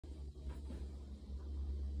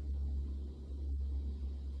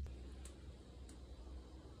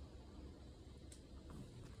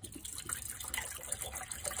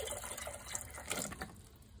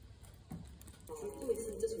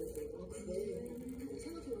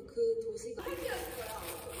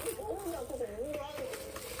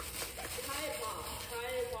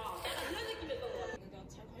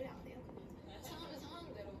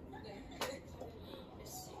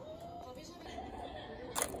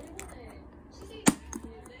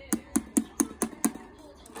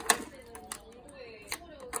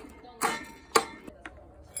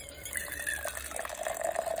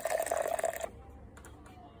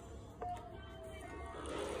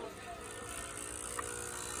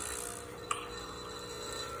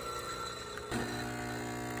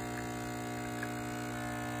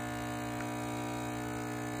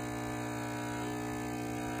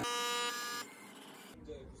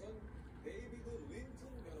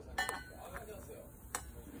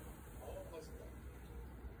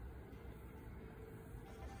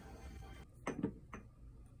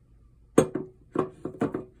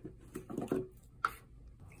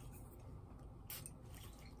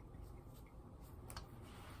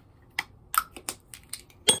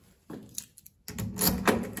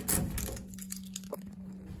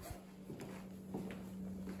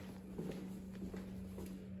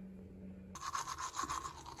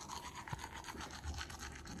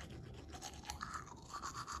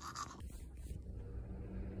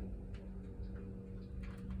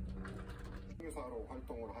작가로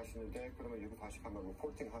활동을 하시는데 그러면 여기 다시 가면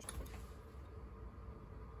리포팅 하시고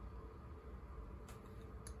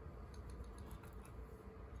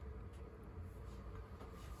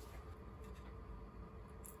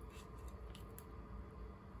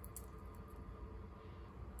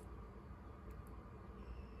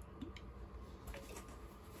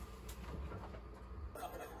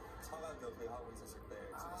그 하고 있었을 때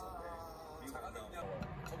찍었었는데 미국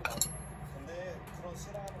근데 그런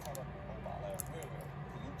싫어하는 사람 너무 많아요. 왜요?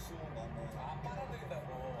 그 육수 너무 빨아들인다고.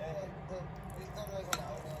 네, 그 밀가루에서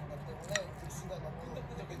나오는 것 때문에 육수가 너무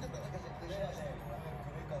끈적끈적해서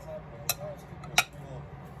그러니까 사람들이 싫어할 수도 있고.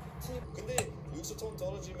 그리고 근데 육수 좀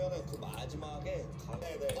떨어지면은 그 마지막에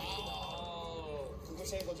네네. 그거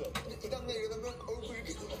센 거죠. 그 다음에 이러면 얼굴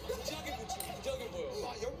이렇게 무지하게 붙이 무지하게 보여.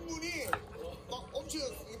 아 영문이 막 엄청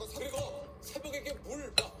막 그리고 새벽에 이렇게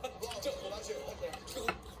물 진짜 맞아요.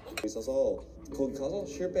 있어서 거기 가서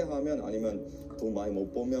실패하면 아니면 돈 많이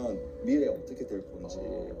못 보면 미래 어떻게 될 건지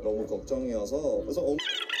너무 걱정이어서 그래서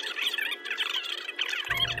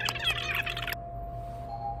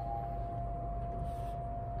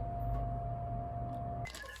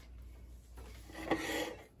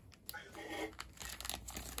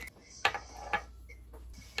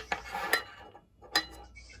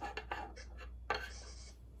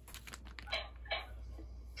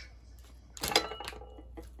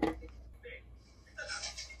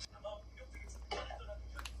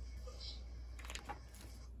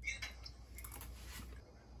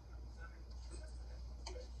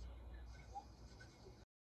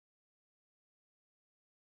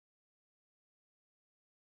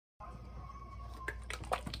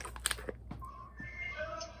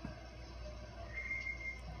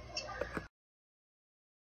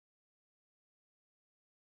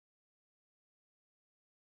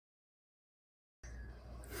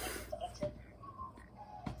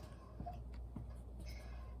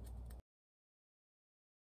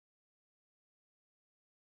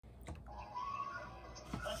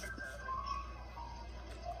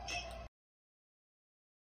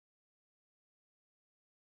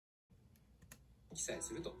記載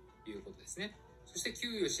するということですね。そして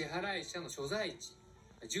給与支払い者の所在地、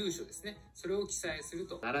住所ですね。それを記載する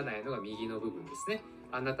とならないのが右の部分ですね。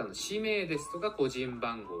あなたの氏名ですとか個人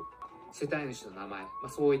番号、世帯主の名前、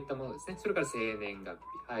そういったものですね。それから生年月日、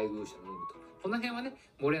配偶者の有無と、この辺はね、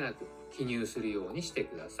漏れなく記入するようにして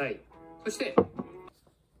ください。そして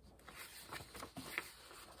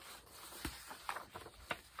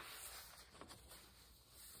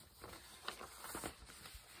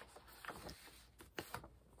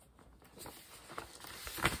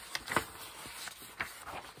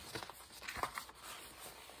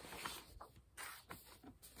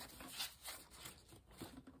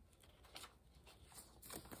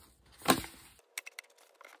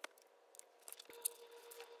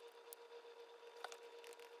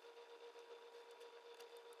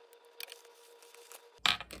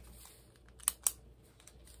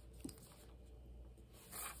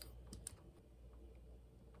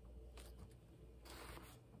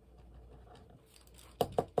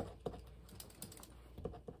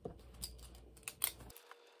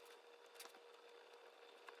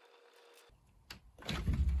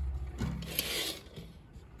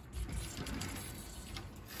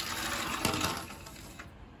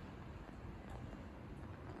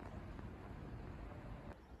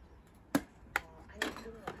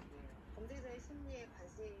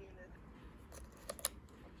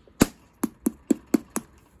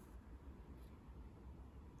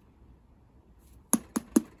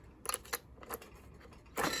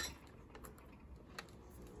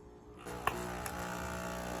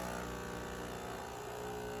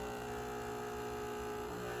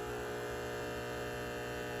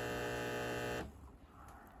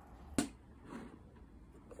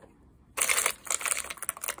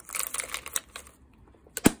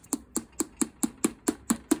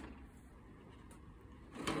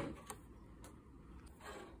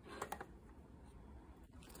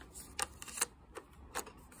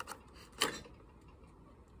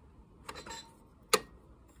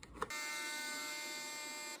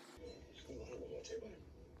제발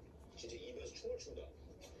진짜 입에서 춤을 춘다.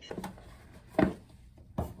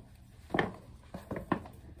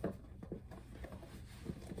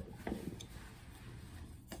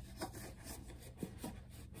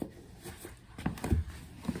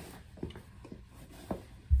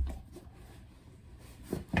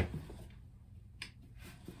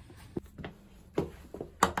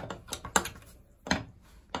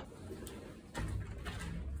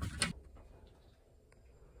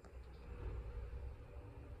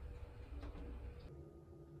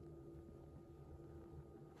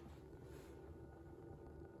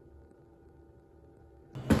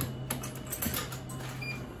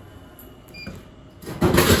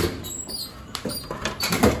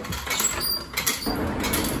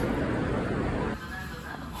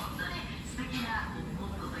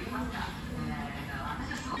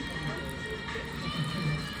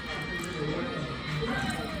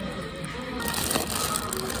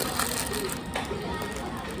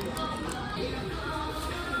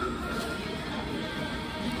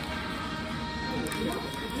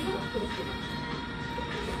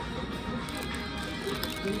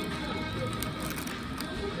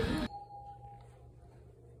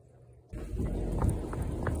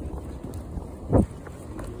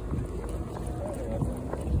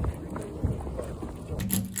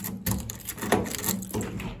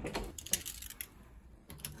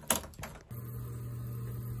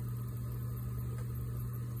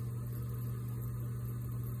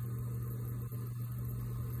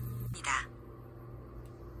 있습니다.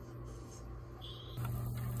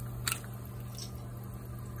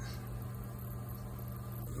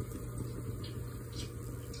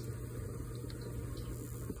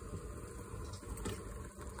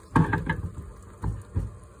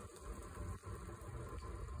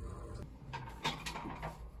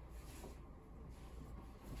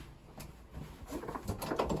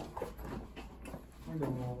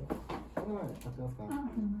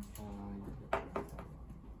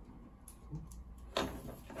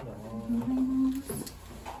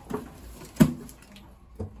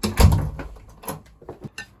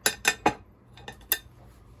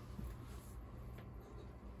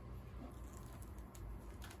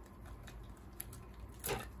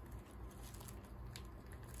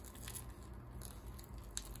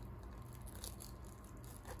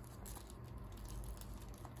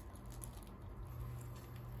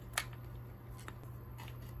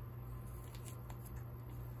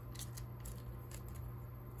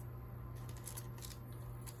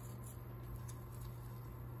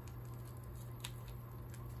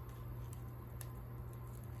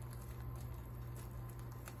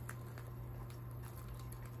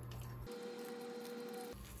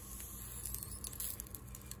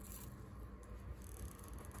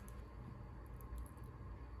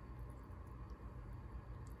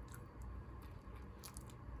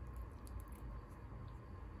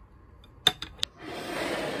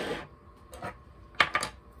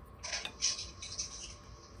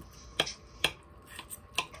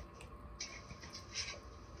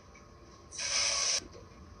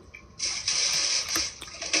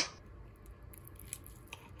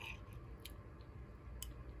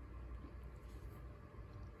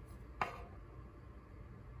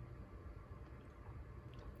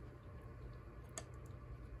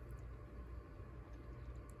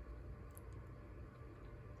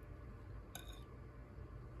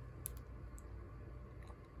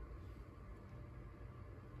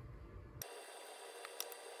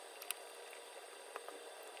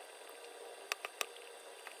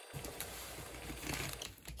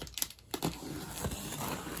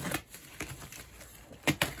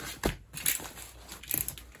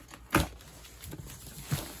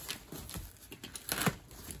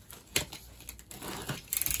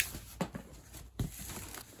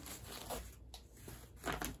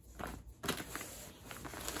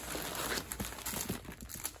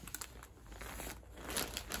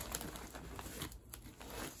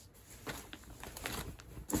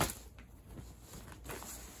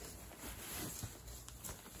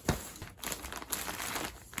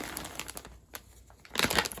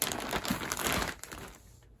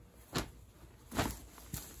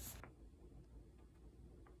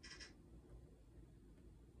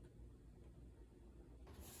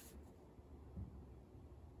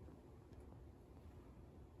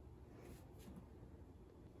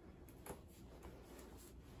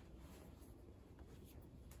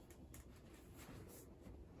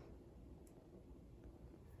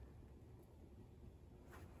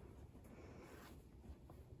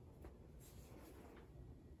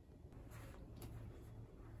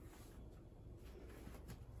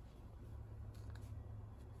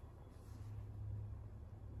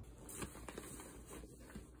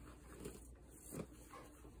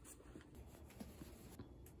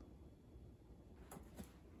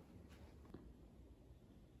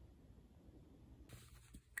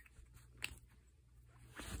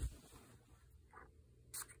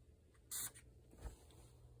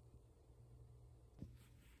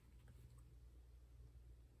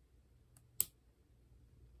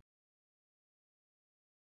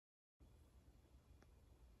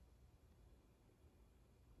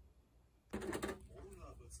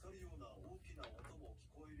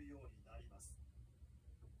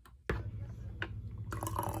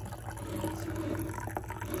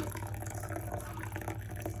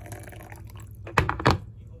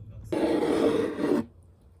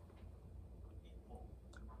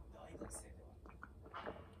 하나만 받으셨어요?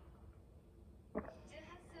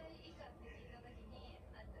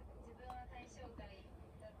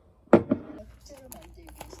 흑자를 만들기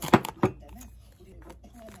위해서 한다면 우리는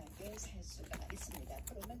편안하게 살 수가 있습니다.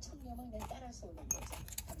 그러면 청렴은 그냥 따라서 오는 거죠.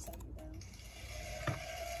 감사합니다.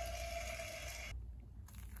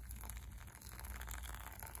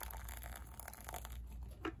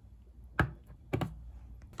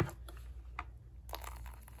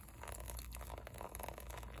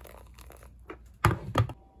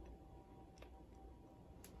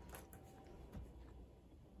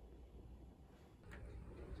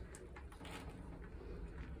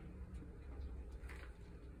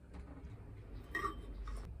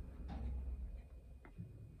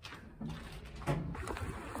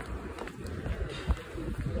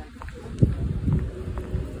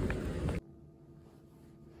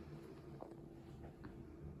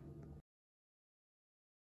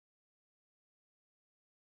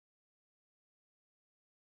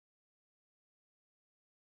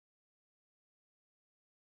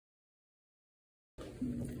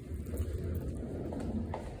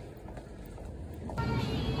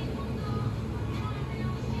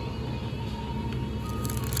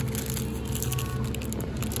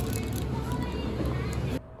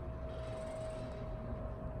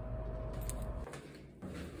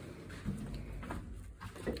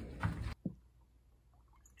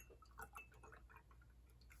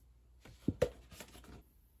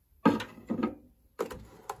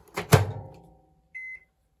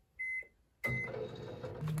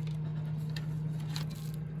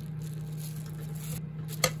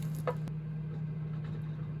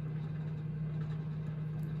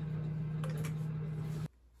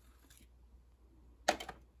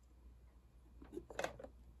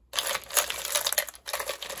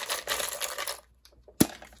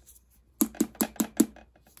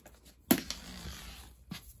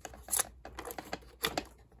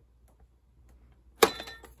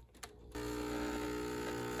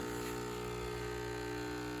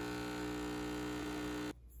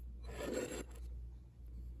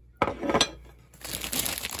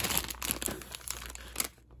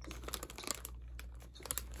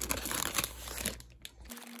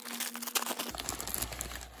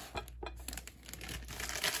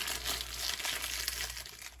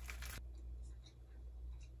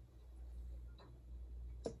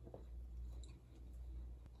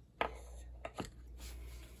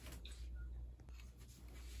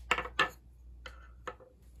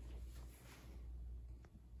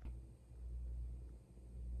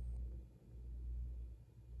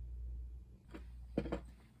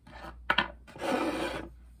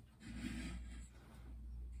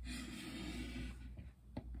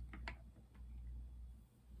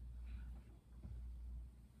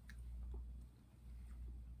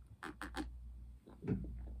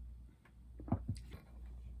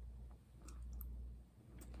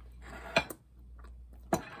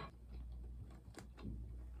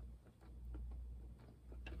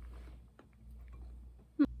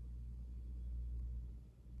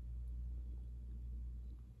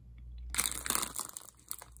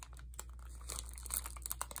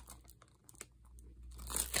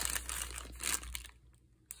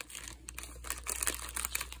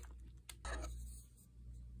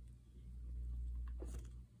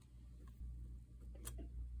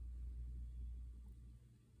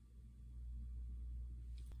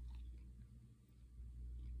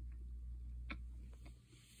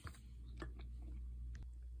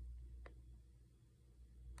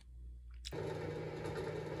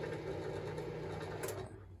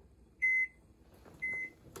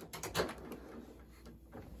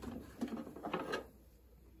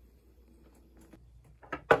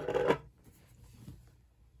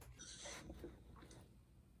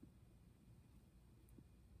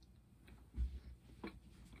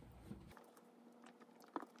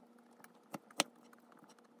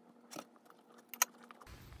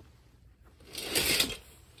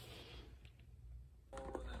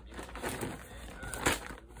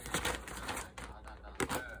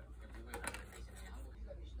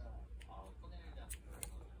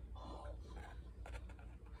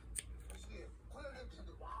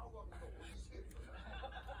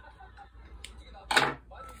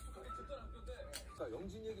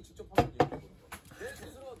 영진이 얘기 직접 한번 얘기해보는 거. 내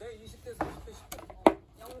스스로 내 20대, 30대, 10대.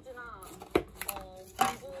 영진아,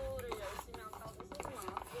 공부를 열심히 한다고 쓰지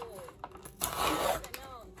말았고,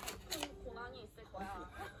 되면 큰 고난이 있을 거야.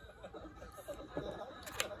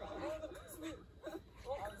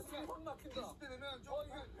 숨이 확 막힌다. 20대 되면 좀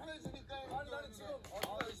편해지니까. 아니 나는 지금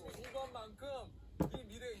열심히 공부한 만큼 이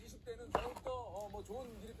미래 20대는 더욱더 뭐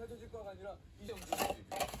좋은 일이 펼쳐질 거가 아니라 이정진 얘기.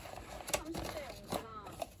 30대 영진아,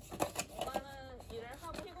 엄마는 일을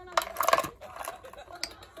하고 피곤한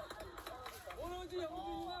오로지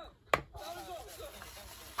영진이만 다른 거 없어.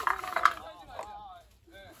 피곤하게 살지 말자.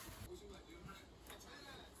 네. 보시면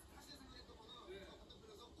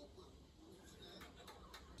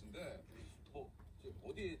근데 뭐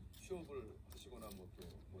어디 취업을 하시거나 뭐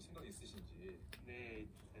또 생각 있으신지. 네,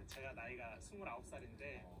 제가 나이가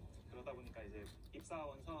 29살인데 그러다 보니까 이제 입사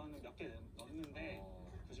원서는 몇 개 넣었는데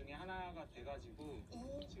그 중에 하나가 돼가지고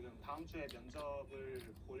지금 다음 주에 면접을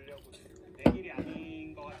보려고 내 길이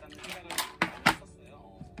아닌 것 같다는 생각을 많이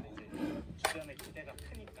했었어요. 근데 이제 주변의 기대가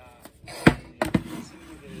크니까 이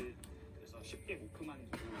친구들 그래서 쉽게 못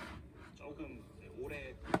그만두고 조금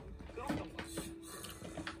오래 끌었던 것 같아요.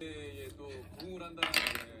 예, 또 부응을 한다는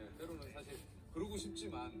게 때로는 사실 그러고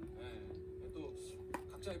싶지만 또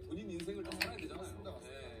각자의 본인 인생을 또 살아야 되잖아요.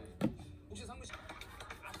 혹시 상무 씨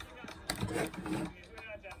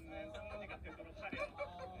후회하지 않는 상무니가 되도록 하려.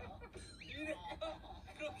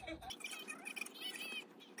 그렇게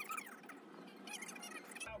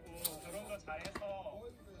하고 그런 거 잘해서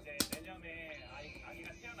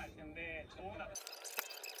텐데 좋은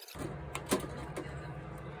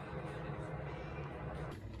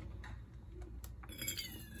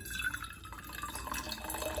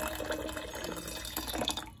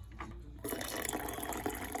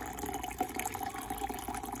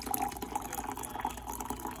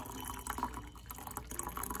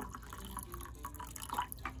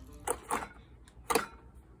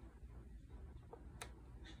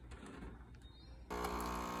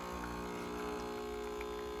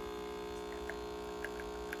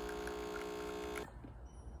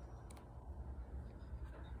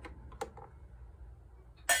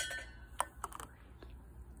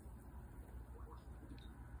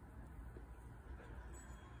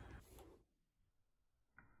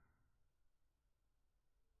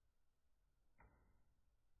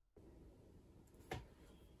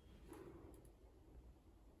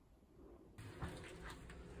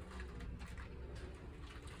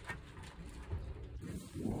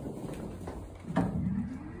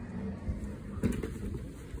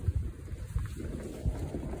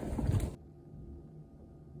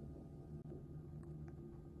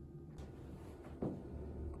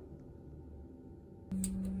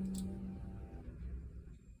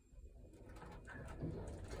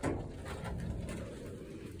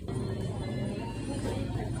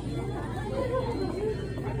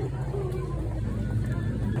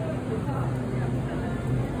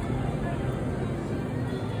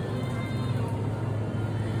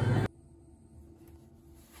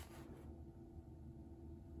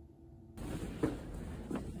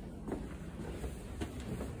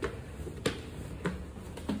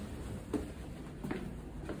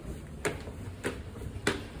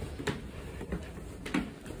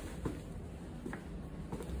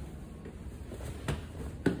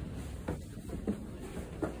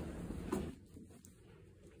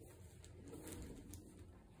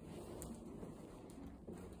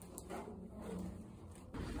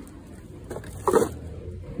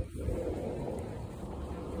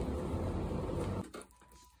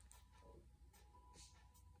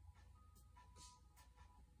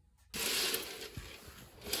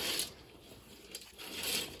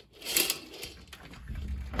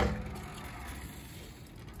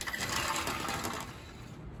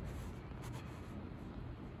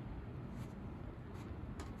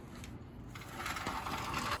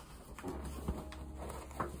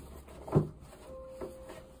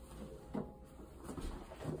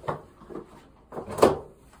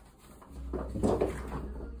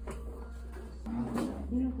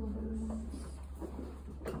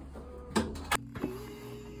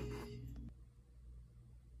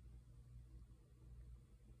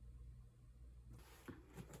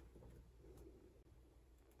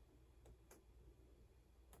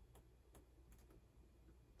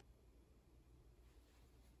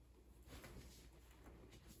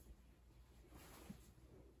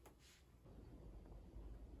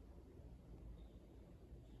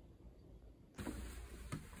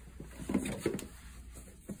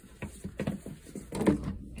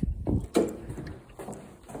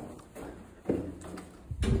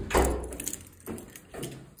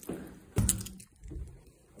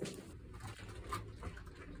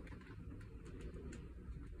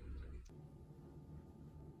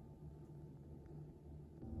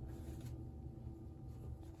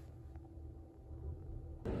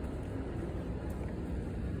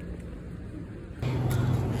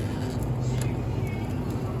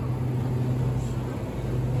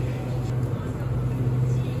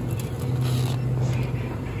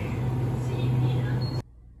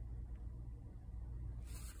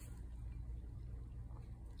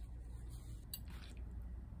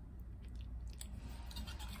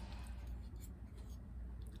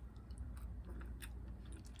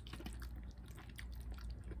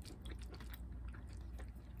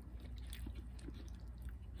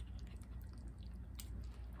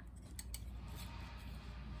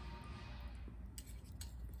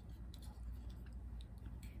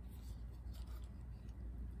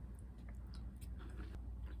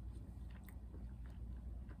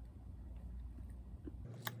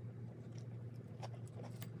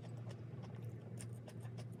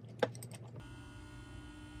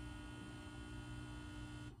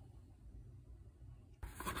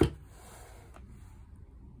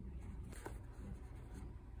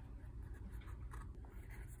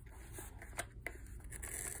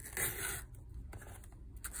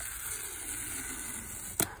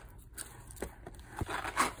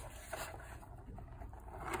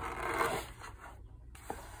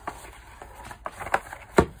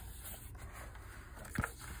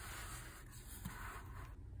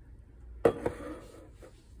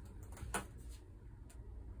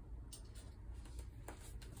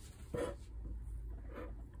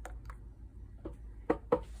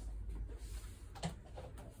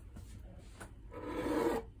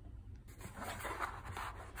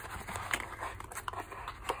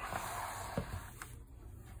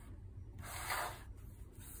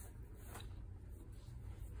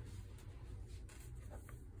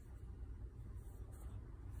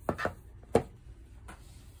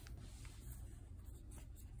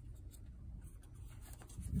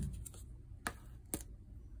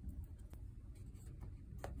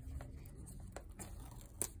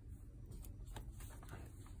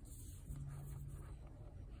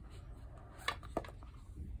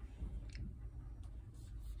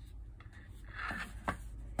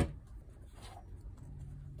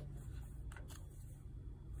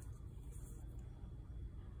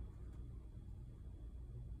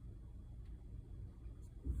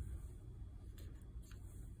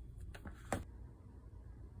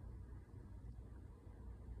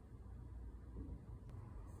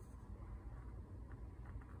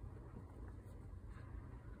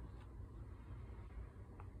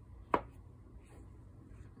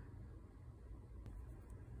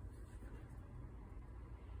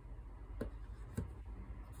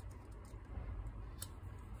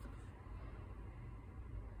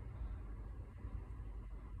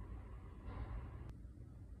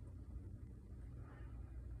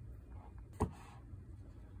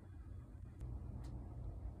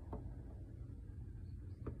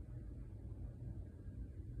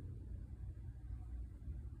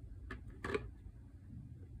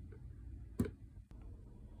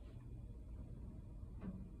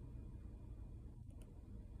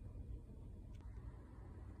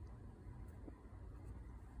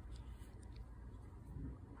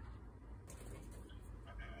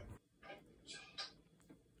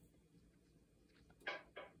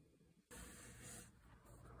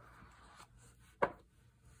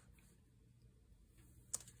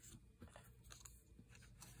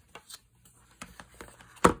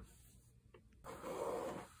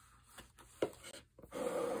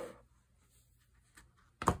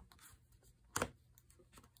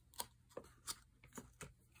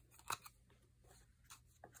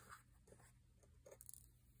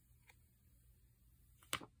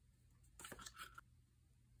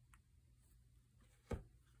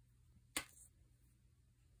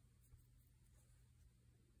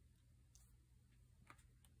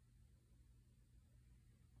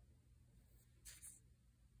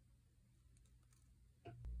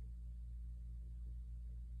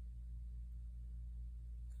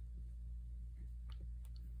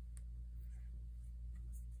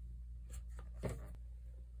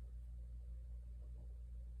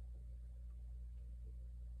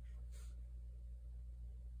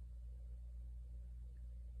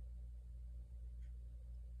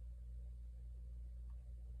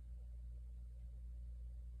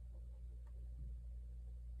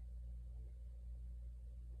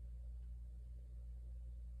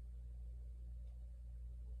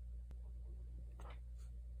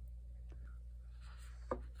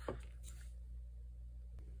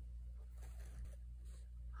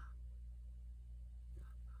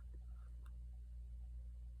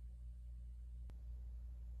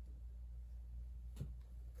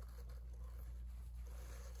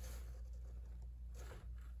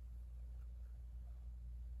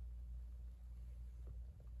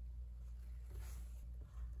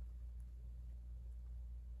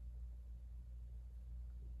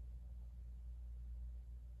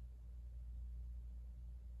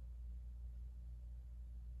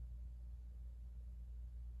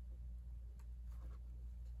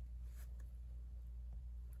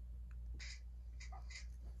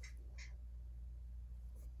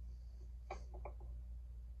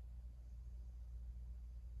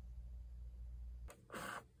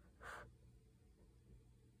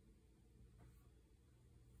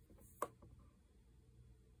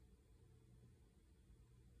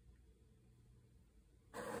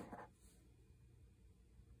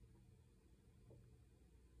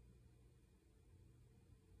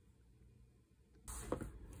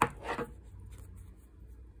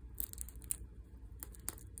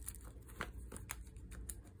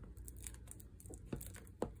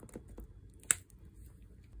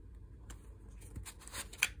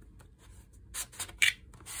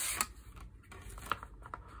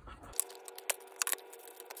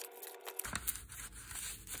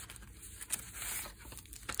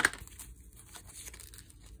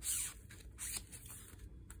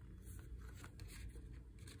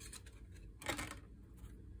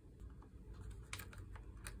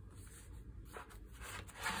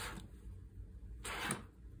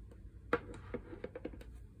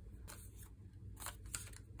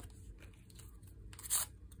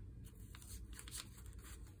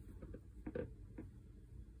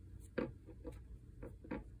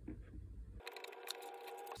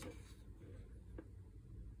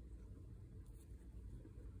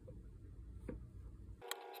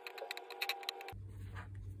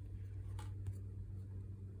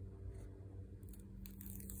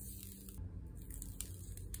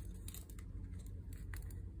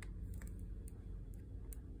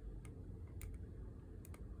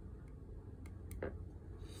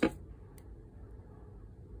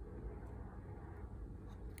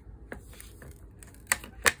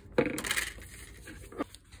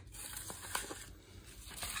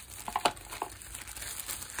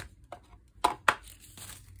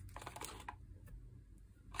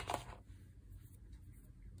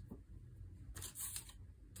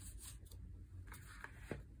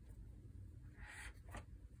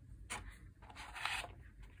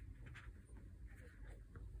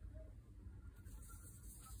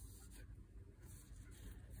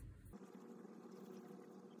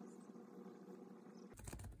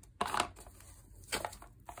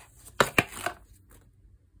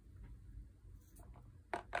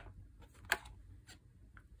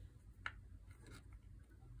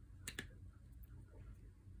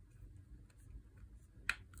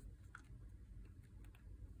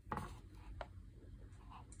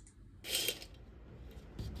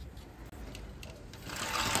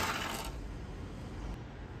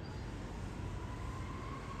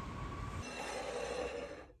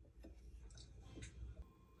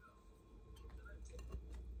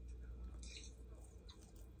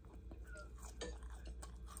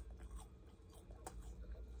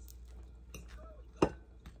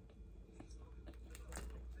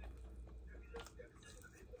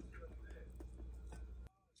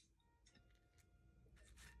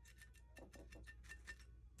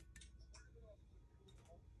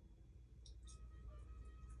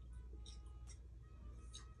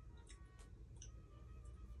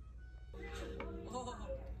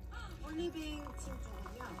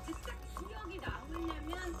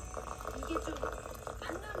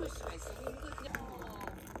수가 있어. 나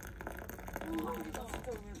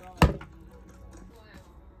진짜 오늘 좋아요.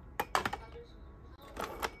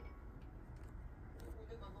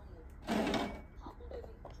 우리가 너무 바보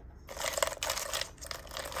되는 것 같았어.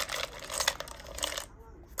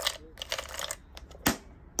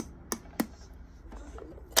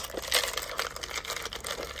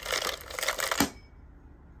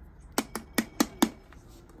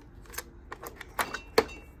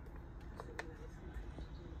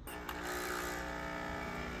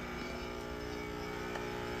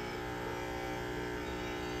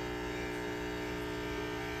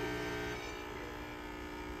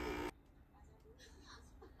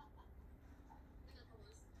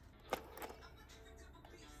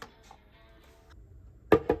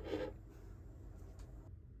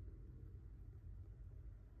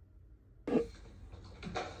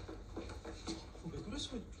 왜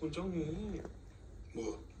그랬어요, 원장님?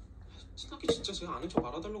 뭐? 친하게 진짜 제가 아는 척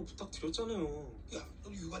말아달라고 부탁드렸잖아요. 야,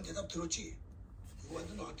 너 유관 대답 들었지?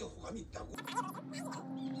 유관도 너한테 호감이 있다고?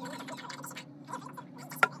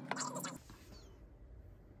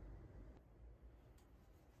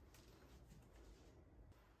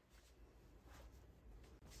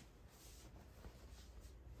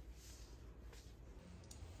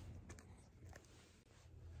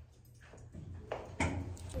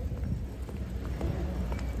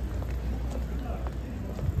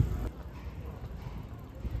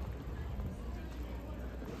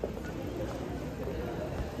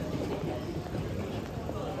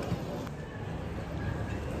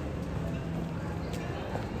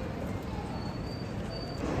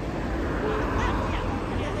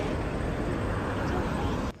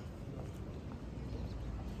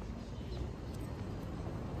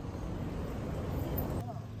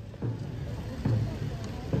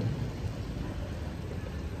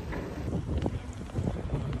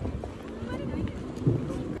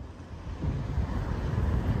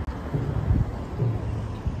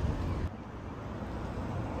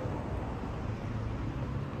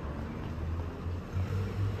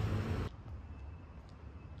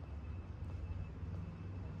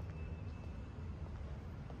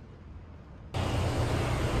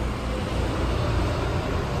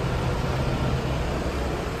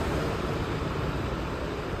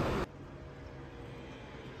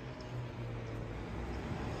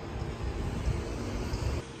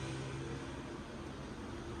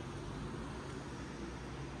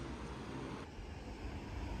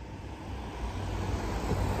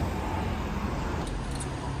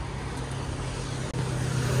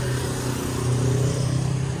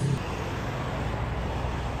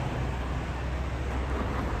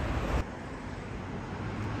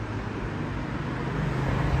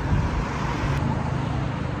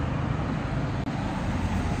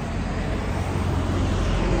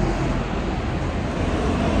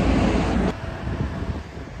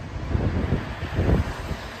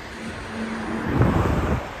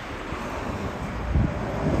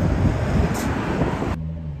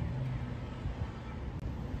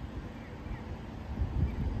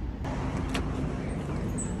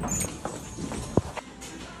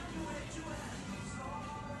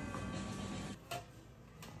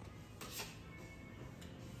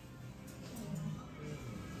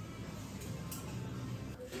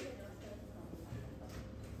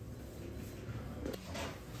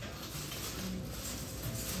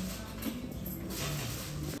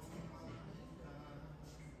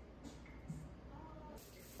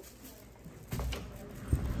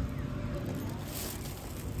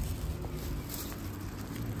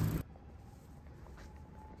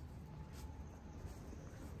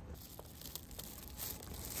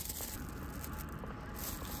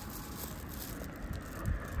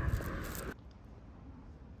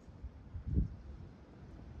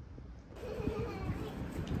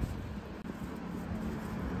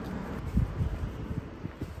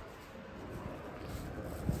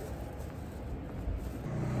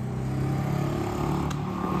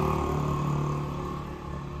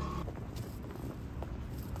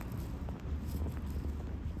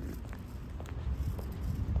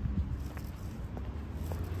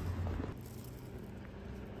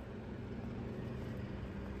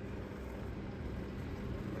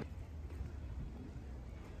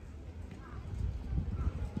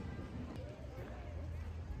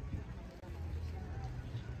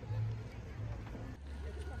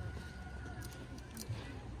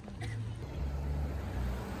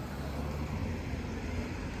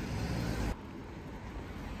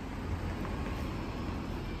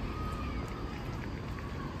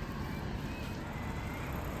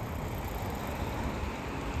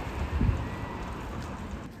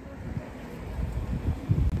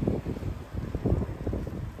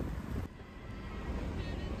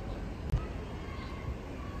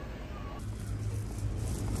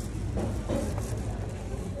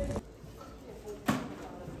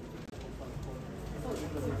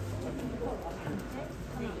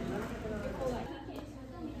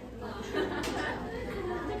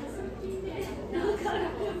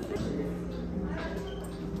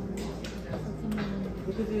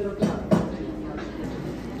 お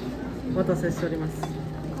待たせしております。カフ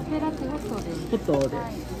ェラテホットです。ホットで、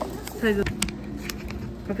サイズ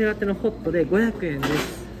カフェラテのホットで500円で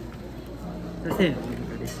す。1000円お預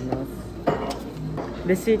かりします。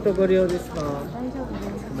レシートご利用ですか？大丈夫で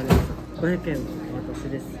す。頑張りました。500円お渡し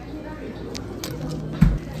です。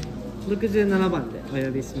67番でお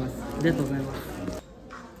呼びします。ありがとうございます。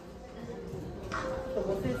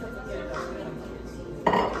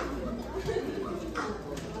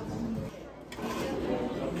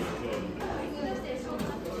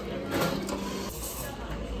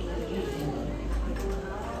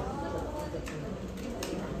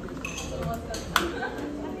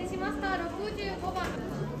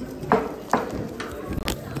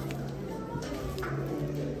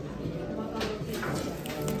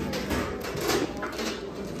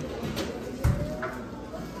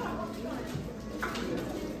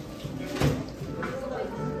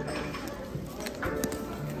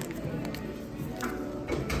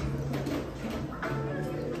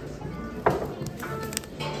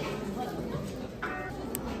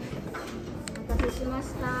しま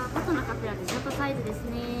した。ホットなカフェラテショートサイズです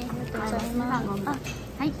ね。ありがとうございます。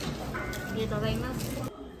はい、ありがとうございます。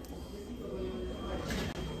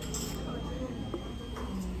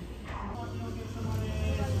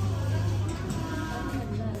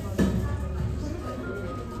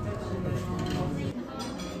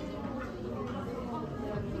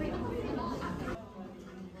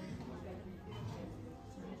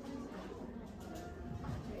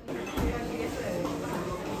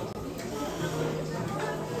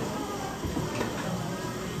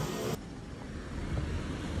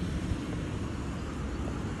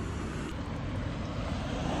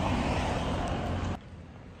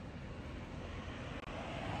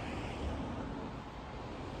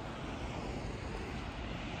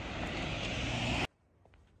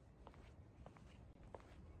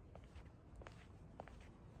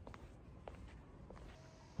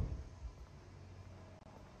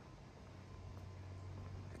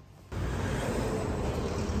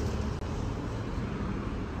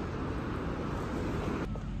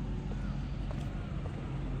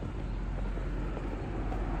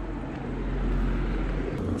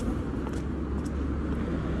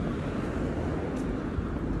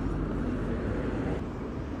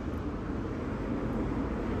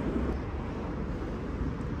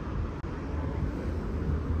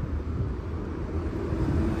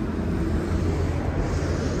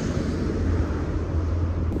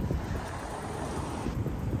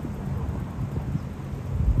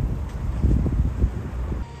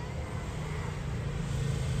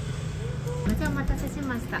お待たせし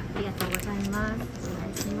ました。ありがとうございます。お願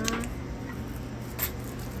いします。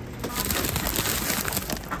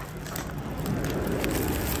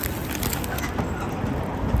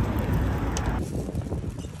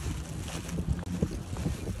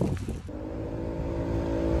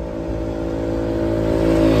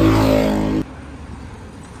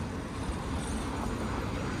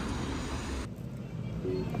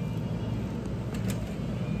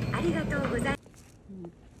ありがとうございます。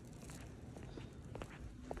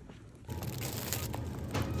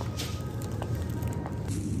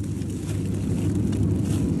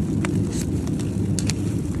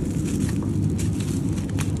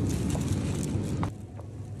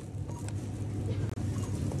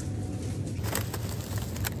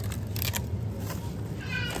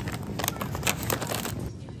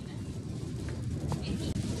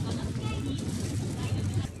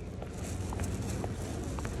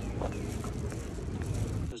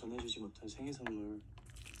전해주지 못한 생일 선물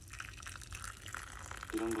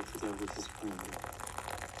이런 거 기대하고 계속하는데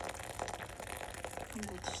그런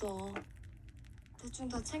거 없어. 대충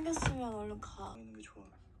다 챙겼으면 얼른 가. 있는 게 좋아.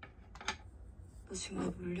 너 지금 왜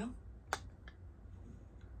몰려?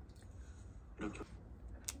 이렇게 들어가서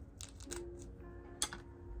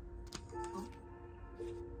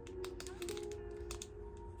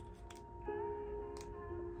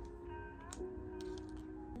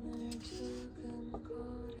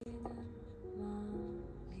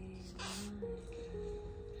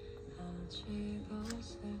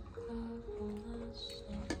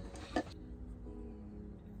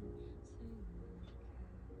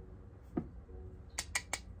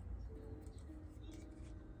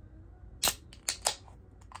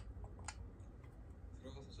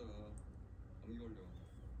자. 감기 걸려.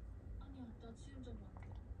 아니야, 나 지금 좀 안 돼.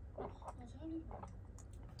 나 잘 일이 많아.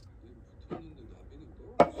 얘 붙었는데 나비는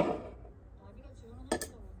떨어졌어. 나비가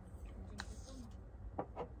지원한다고 경쟁 했잖아.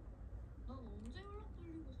 넌 언제 연락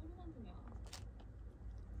돌리고 소리 만드냐?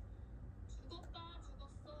 죽었어.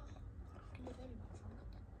 근데 빨리 맞아.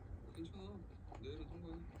 괜찮아. 내일은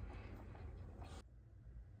통과해.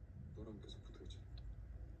 계속 붙어있죠.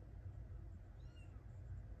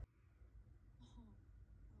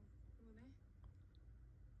 그러네.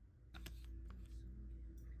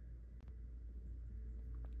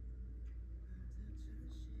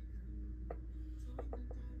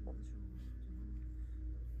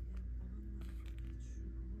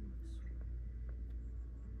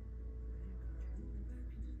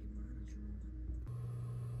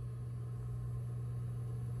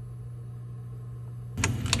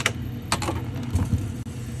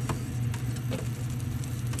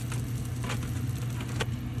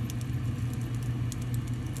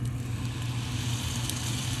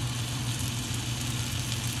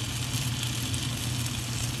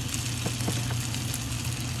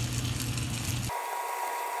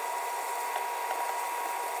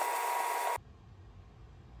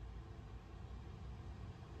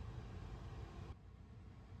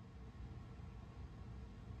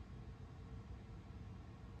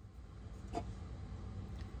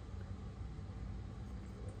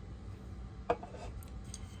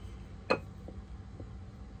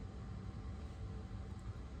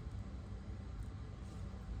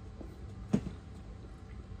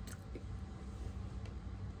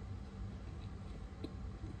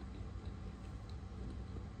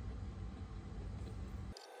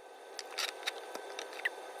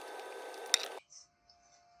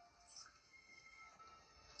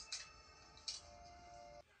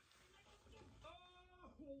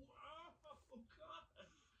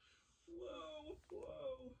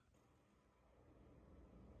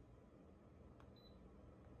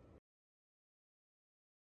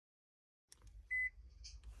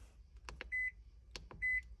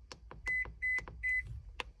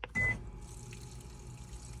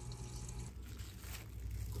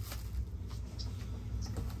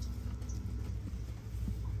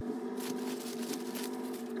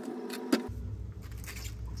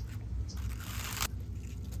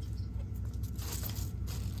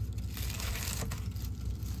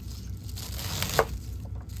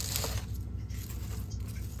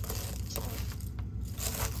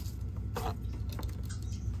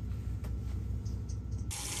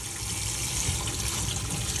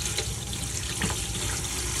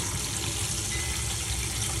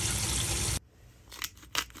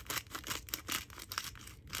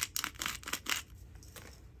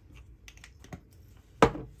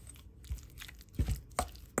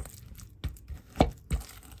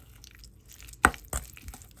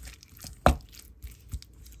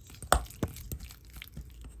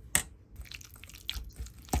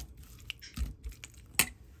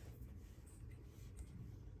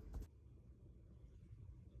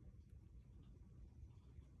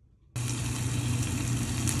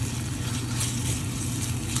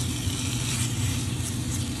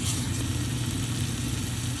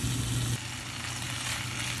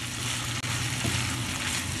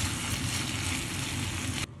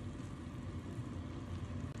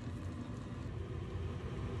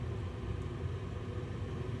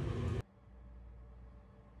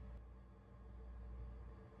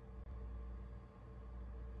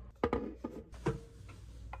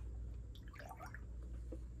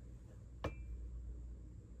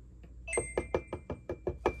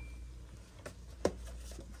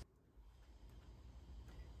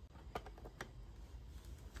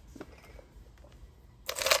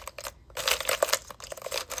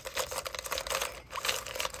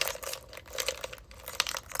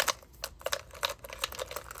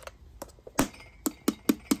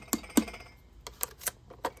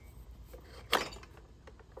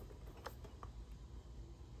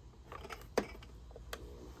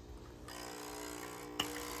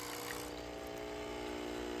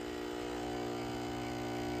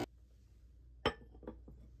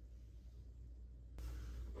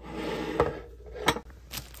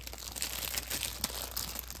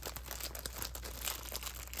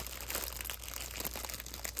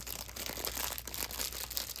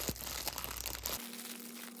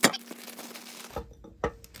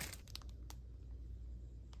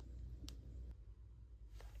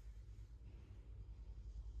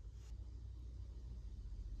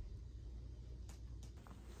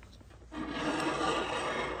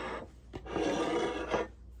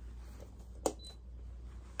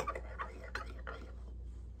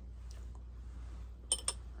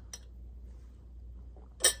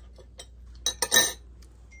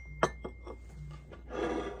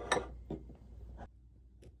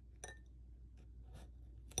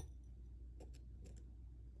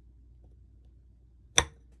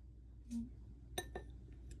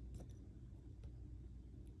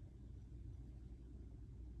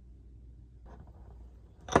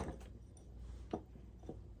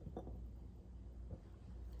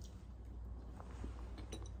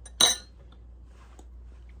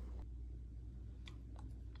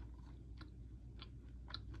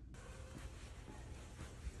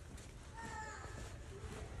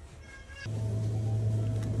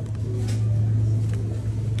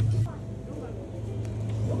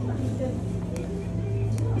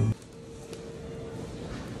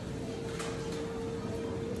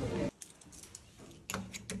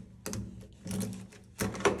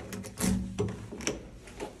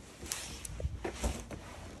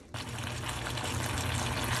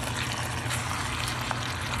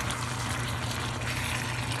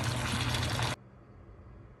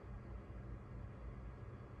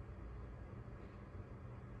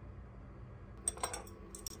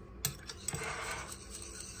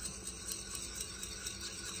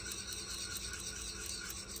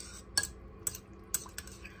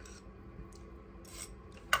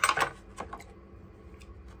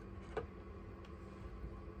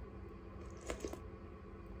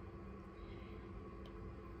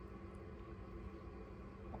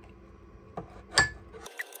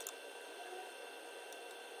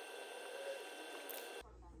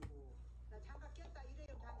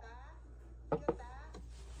 이겼다.